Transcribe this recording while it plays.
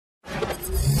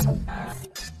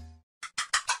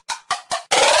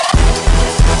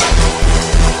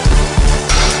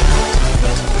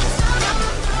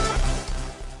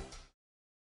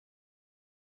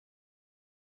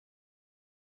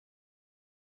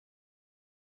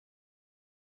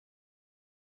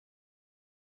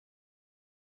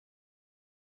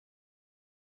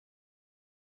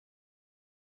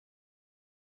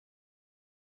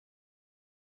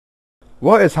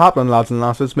What is happening, lads and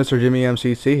lasses? Mr. Jimmy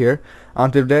MCC here,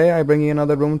 and today I bring you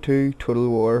another Rome 2 Total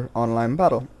War online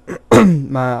battle.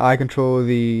 I control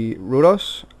the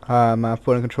Rhodos, my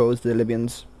opponent controls the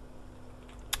Libyans.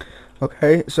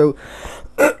 Okay, so,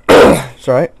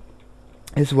 sorry,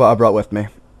 this is what I brought with me.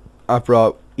 I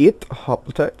brought 8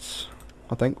 hoplites,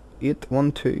 I think, 8,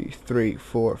 1, 2, 3,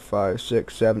 4, 5,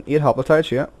 6, 7, 8 hoplites,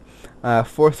 yeah.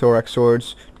 4 thorax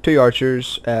swords, 2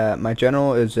 archers, my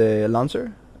general is a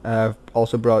lancer. I've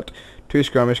also brought 2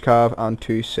 skirmish cav and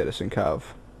 2 citizen cav.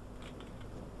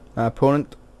 My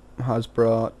opponent has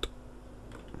brought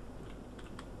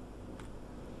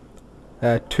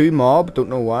 2 mob, don't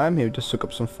know why, maybe just took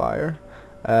up some fire.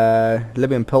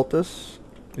 Libyan Piltus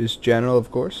is general,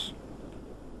 of course.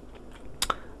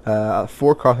 4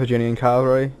 Carthaginian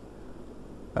cavalry.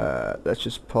 Let's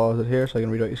just pause it here so I can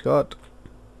read what he's got.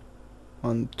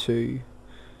 1, 2,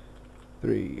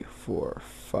 3, 4,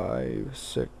 5,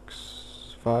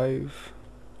 6, 5,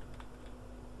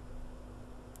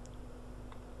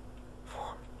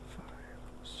 4, 5,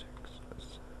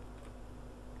 6,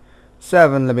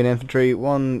 7 Libyan infantry,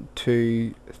 1,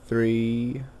 2,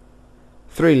 3,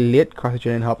 3 late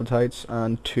Carthaginian hoplites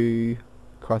and 2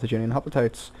 Carthaginian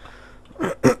hoplites.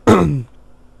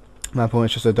 My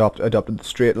opponent's just adopted the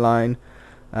straight line,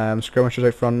 skirmishers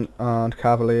out front and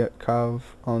cav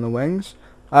on the wings.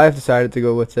 I've decided to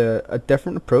go with a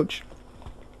different approach.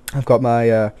 I've got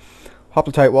my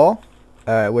hoplite wall,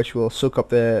 which will soak up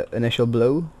the initial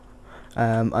blow,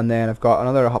 and then I've got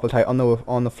another hoplite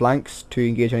on the flanks to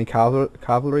engage any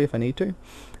cavalry if I need to.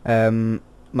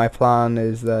 My plan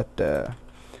is that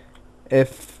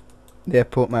if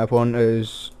my opponent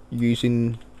is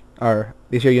using, or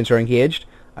these units are engaged,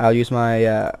 I'll use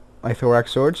my my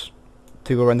thorax swords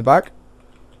to go around the back,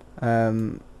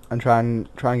 and try and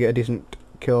get a decent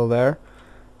kill there.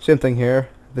 Same thing here.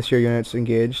 This here unit's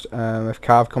engaged. If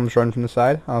cav comes round from the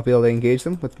side, I'll be able to engage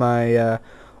them with my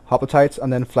hoplites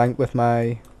and then flank with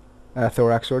my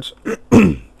thorax swords.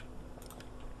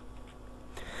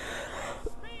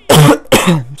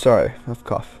 Sorry, I have a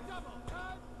cough.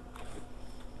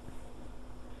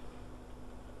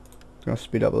 Gonna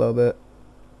speed up a little bit.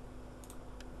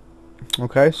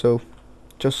 Okay, so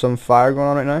just some fire going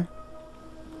on right now.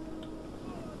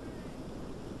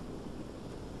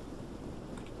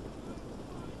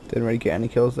 Didn't really get any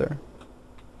kills there.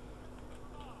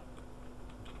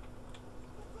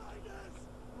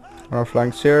 On our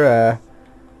flanks here,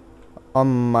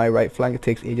 on my right flank it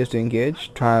takes ages to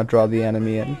engage, trying to draw the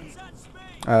enemy in.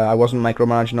 I wasn't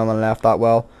micromanaging on the left that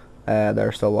well.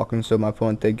 They're still walking, so my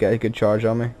opponent did get a good charge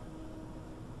on me.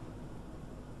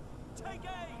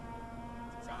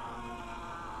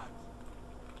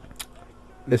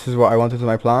 This is what I wanted to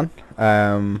my plan.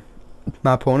 My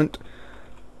opponent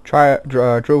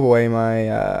drove away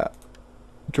my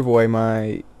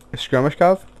skirmish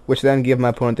cav, which then gave my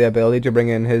opponent the ability to bring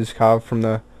in his cav from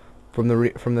the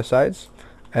sides.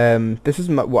 This is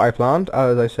what I planned.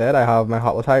 As I said, I have my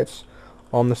hoplites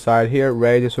on the side here,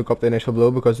 ready to soak up the initial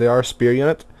blow because they are a spear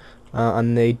unit,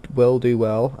 and they will do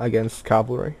well against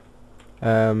cavalry.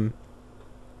 Let's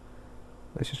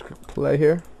just play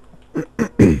here.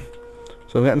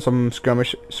 So I'm getting some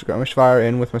skirmish fire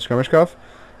in with my skirmish cav.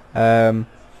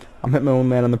 I'm hitting my own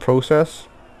men in the process,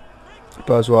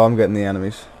 but as well I'm getting the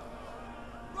enemies.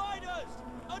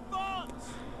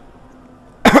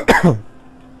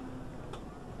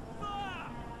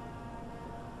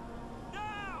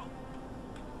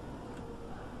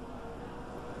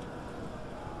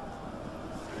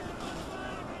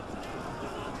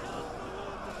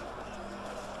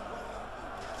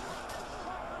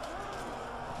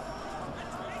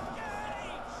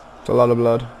 It's a lot of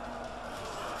blood.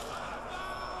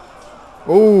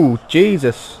 Oh,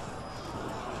 Jesus!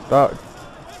 That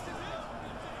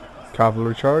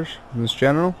cavalry charge from this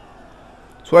general.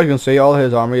 So as you can see, all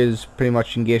his army is pretty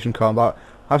much engaged in combat.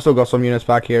 I've still got some units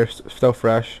back here, still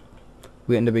fresh,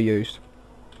 waiting to be used.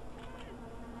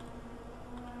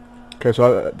 Okay,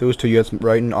 so those 2 units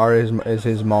right in R is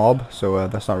his mob, so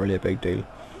that's not really a big deal.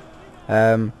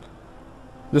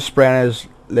 Just spraying his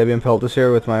Libyan Piltus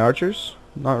here with my archers.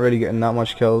 Not really getting that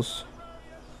much kills.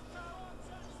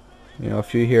 You know, a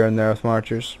few here and there with my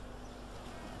archers.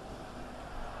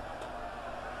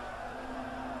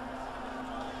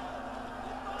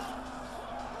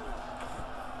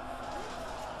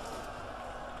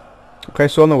 Okay,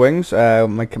 so on the wings,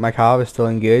 my cav is still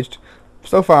engaged. I'm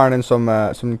still firing in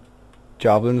some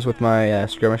javelins with my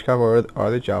skirmish cav, or are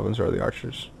they javelins or are they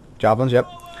archers? Javelins, yep.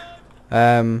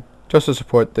 Just to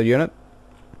support the unit.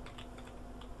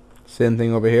 Same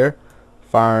thing over here,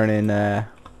 firing in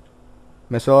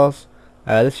missiles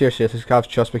This year's this calf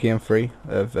just became free.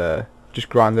 I've just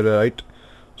grinded it out.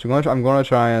 So I'm gonna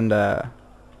try and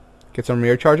get some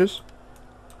rear charges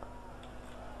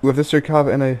with this here calf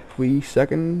in a wee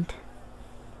second.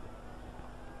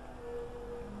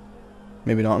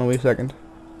 Maybe not in a wee second.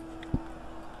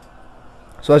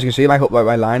 So as you can see,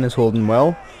 my line is holding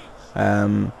well.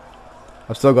 I've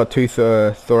still got two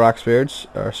thorax spears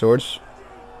or swords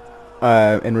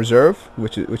in reserve,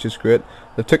 which is great.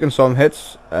 They've taken some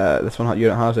hits. This one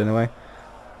unit has anyway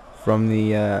from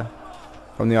the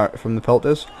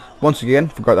pelters. Once again,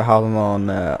 forgot to have them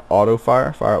on auto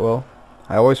fire at will.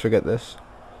 I always forget this,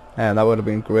 and that would have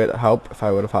been great help if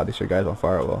I would have had these two guys on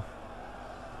fire at will.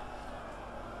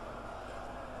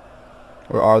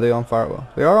 Or are they on fire at will?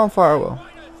 They are on fire at will,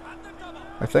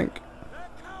 I think.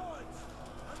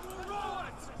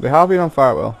 They have been on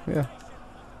fire at will, yeah.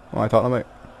 What am I talking about?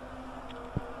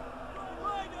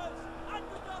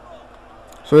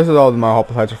 So this is all my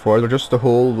hoplites are for. They're just to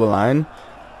hold the line.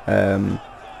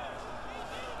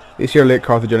 These here late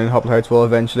Carthaginian hoplites will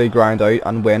eventually grind out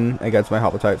and win against my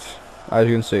hoplites, as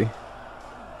you can see.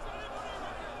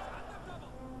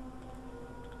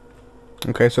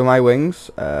 Okay, so my wings,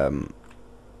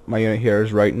 my unit here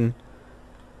is writing.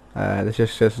 This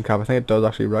is citizen cap. I think it does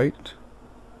actually write.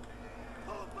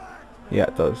 Yeah,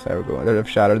 it does. There we go. They've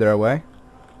shattered their way.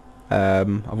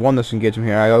 I've won this engagement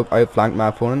here. I outflanked my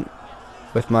opponent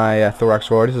with my thorax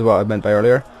sword. This is what I meant by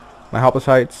earlier. My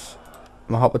hoplites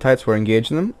were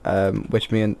engaging them, which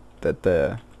meant that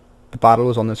the battle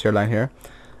was on this here line here,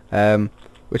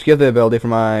 which gave the ability for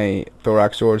my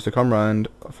thorax swords to come round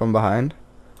from behind.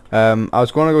 I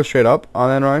was going to go straight up on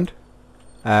that round,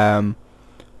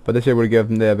 but this here would give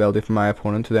them the ability for my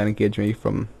opponent to then engage me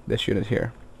from this unit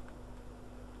here.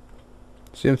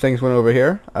 Same things went over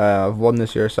here. I've won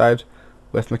this here side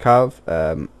with my cav.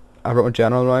 I brought my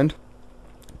general around,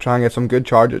 try and get some good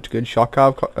charges, good shot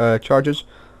cav charges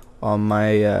on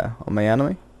my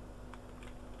enemy.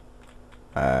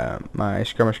 My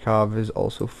skirmish cav is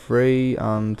also free,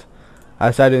 and I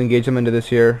decided to engage them into this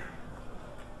here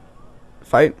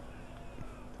fight,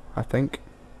 I think.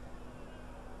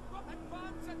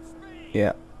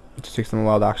 Yeah, it just takes them a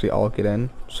while to actually all get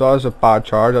in. So that was a bad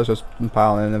charge. I was just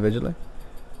piling in individually.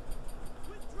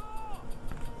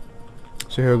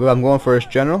 So here we go. I'm going for his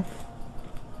general.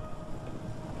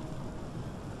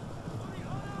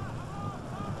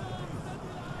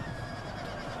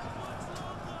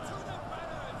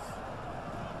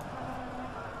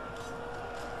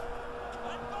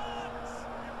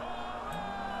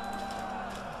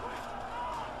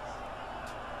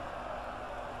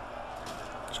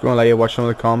 Just going to let you watch some of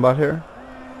the combat here.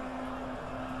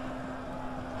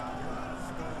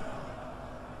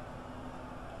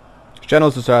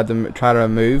 Generals decided to try to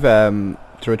move to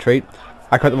retreat.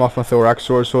 I cut them off my thorax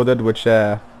sword, so did, which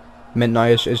meant now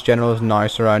his general is now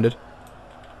surrounded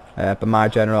by my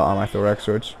general and my thorax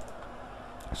swords.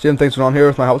 Same things going on here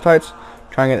with my hoplites.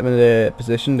 Try and get them into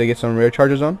position to get some rear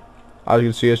charges on. As you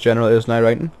can see, his general is now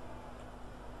writing.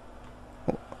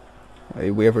 Oh, he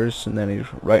wavers and then he's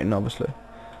writing, obviously.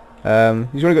 He's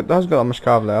only got, hasn't got that much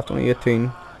cav left, only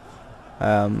 18.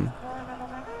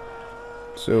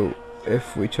 So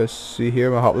if we just see here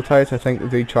my hoplites, I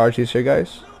think they charge these here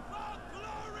guys.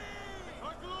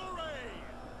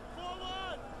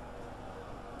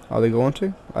 Are they going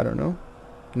to? I don't know.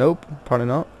 Nope, probably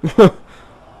not.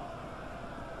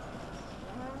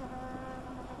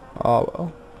 Oh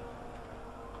well.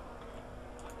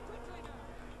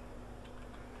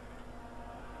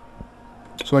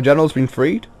 So my general's been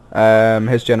freed.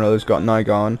 His general has now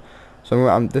gone.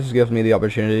 So this has given me the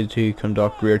opportunity to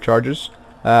conduct rear charges.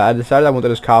 I decided I wanted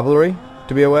his cavalry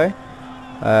to be away,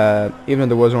 even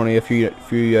though there was only a few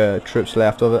troops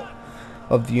left of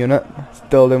the unit.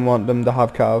 Still didn't want them to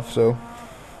have cav, so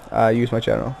I used my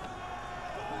general.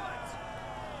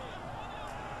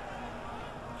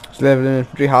 So the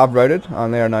infantry have routed,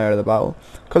 and they are now out of the battle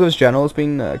because his general has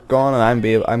been gone,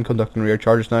 and I'm conducting rear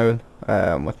charges now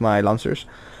with my lancers.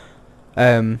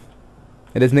 It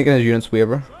is making his units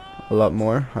waver a lot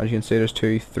more. As you can see, there's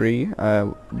 2, 3.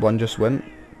 One just went.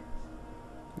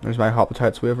 There's my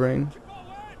hoplites wavering.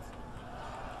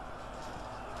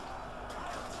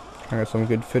 I got some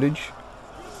good footage.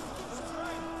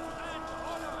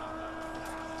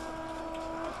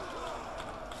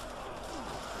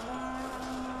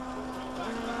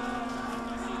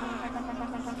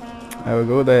 There we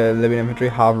go. The Libyan infantry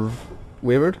have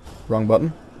wavered. Wrong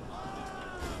button.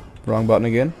 Wrong button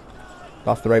again.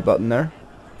 That's the right button there.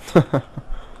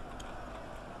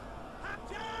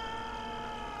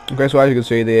 Okay, so as you can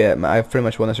see, I've pretty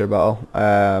much won this here battle.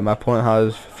 My opponent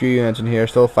has a few units in here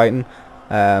still fighting.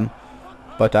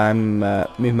 but I'm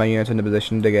moving my units into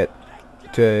position to get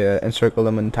to encircle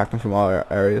them and attack them from all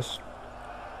areas.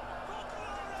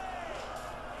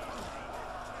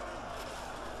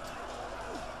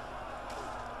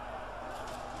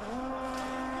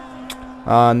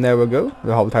 And there we go.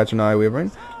 The hoplites are now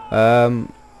wavering.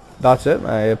 That's it.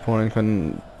 My opponent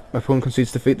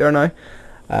concedes defeat there now.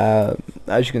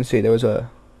 As you can see, there was a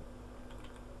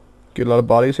good lot of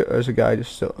bodies here. There's a guy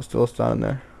just still standing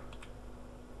there.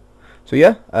 So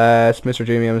yeah, it's Mr.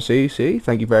 Jamie MCC.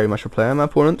 Thank you very much for playing my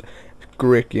opponent.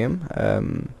 Great game. I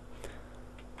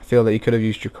feel that you could have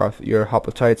used your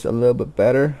hoplites a little bit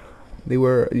better.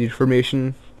 The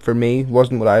formation for me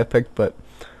wasn't what I picked, but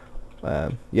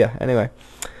yeah. Anyway,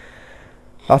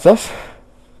 that's us.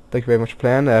 Thank you very much for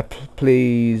playing.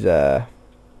 Please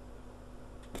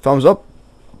thumbs up,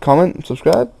 comment,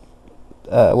 subscribe.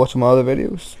 Watch some other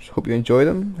videos. Hope you enjoy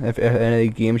them. If any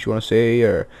games you want to see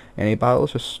or any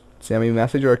battles, just send me a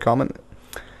message or a comment.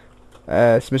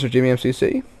 It's Mr. Jimmy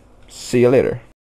MCC. See you later.